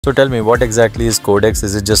So tell me, what exactly is Codex?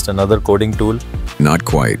 Is it just another coding tool? Not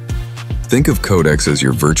quite. Think of Codex as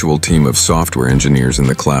your virtual team of software engineers in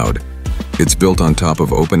the cloud. It's built on top of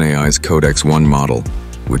OpenAI's Codex 1 model,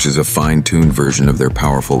 which is a fine-tuned version of their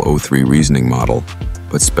powerful O3 reasoning model,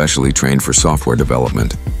 but specially trained for software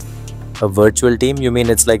development. A virtual team? You mean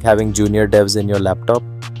it's like having junior devs in your laptop?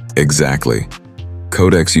 Exactly.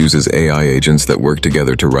 Codex uses AI agents that work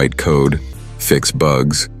together to write code, fix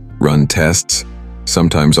bugs, run tests,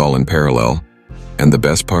 sometimes all in parallel. And the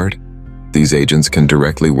best part? These agents can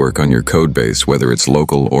directly work on your codebase, whether it's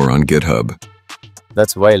local or on GitHub.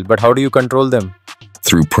 That's wild, but how do you control them?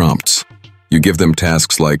 Through prompts. You give them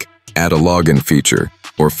tasks like add a login feature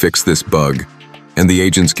or fix this bug, and the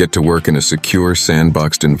agents get to work in a secure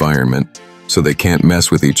sandboxed environment so they can't mess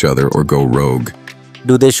with each other or go rogue.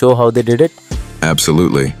 Do they show how they did it?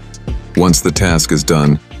 Absolutely. Once the task is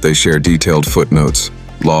done, they share detailed footnotes,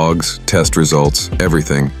 logs, test results,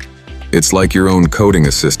 everything. It's like your own coding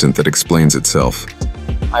assistant that explains itself.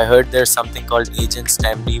 I heard there's something called Agents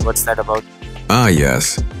MD. What's that about? Ah,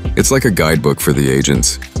 yes. It's like a guidebook for the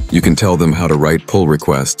agents. You can tell them how to write pull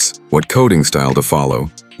requests, what coding style to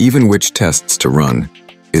follow, even which tests to run.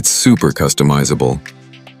 It's super customizable.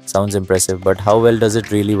 Sounds impressive, but how well does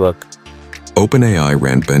it really work? OpenAI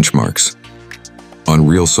ran benchmarks. On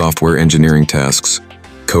real software engineering tasks,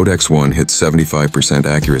 Codex 1 hit 75%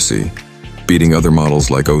 accuracy, beating other models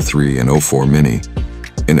like O3 and O4 Mini.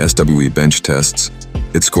 In SWE bench tests,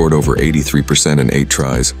 it scored over 83% in 8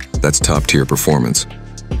 tries. That's top-tier performance.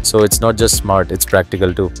 So it's not just smart, it's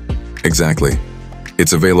practical too. Exactly.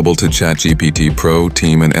 It's available to ChatGPT Pro,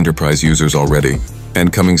 Team, and Enterprise users already,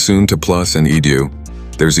 and coming soon to Plus and Edu.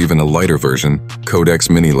 There's even a lighter version, Codex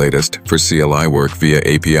Mini Latest, for CLI work via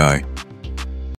API.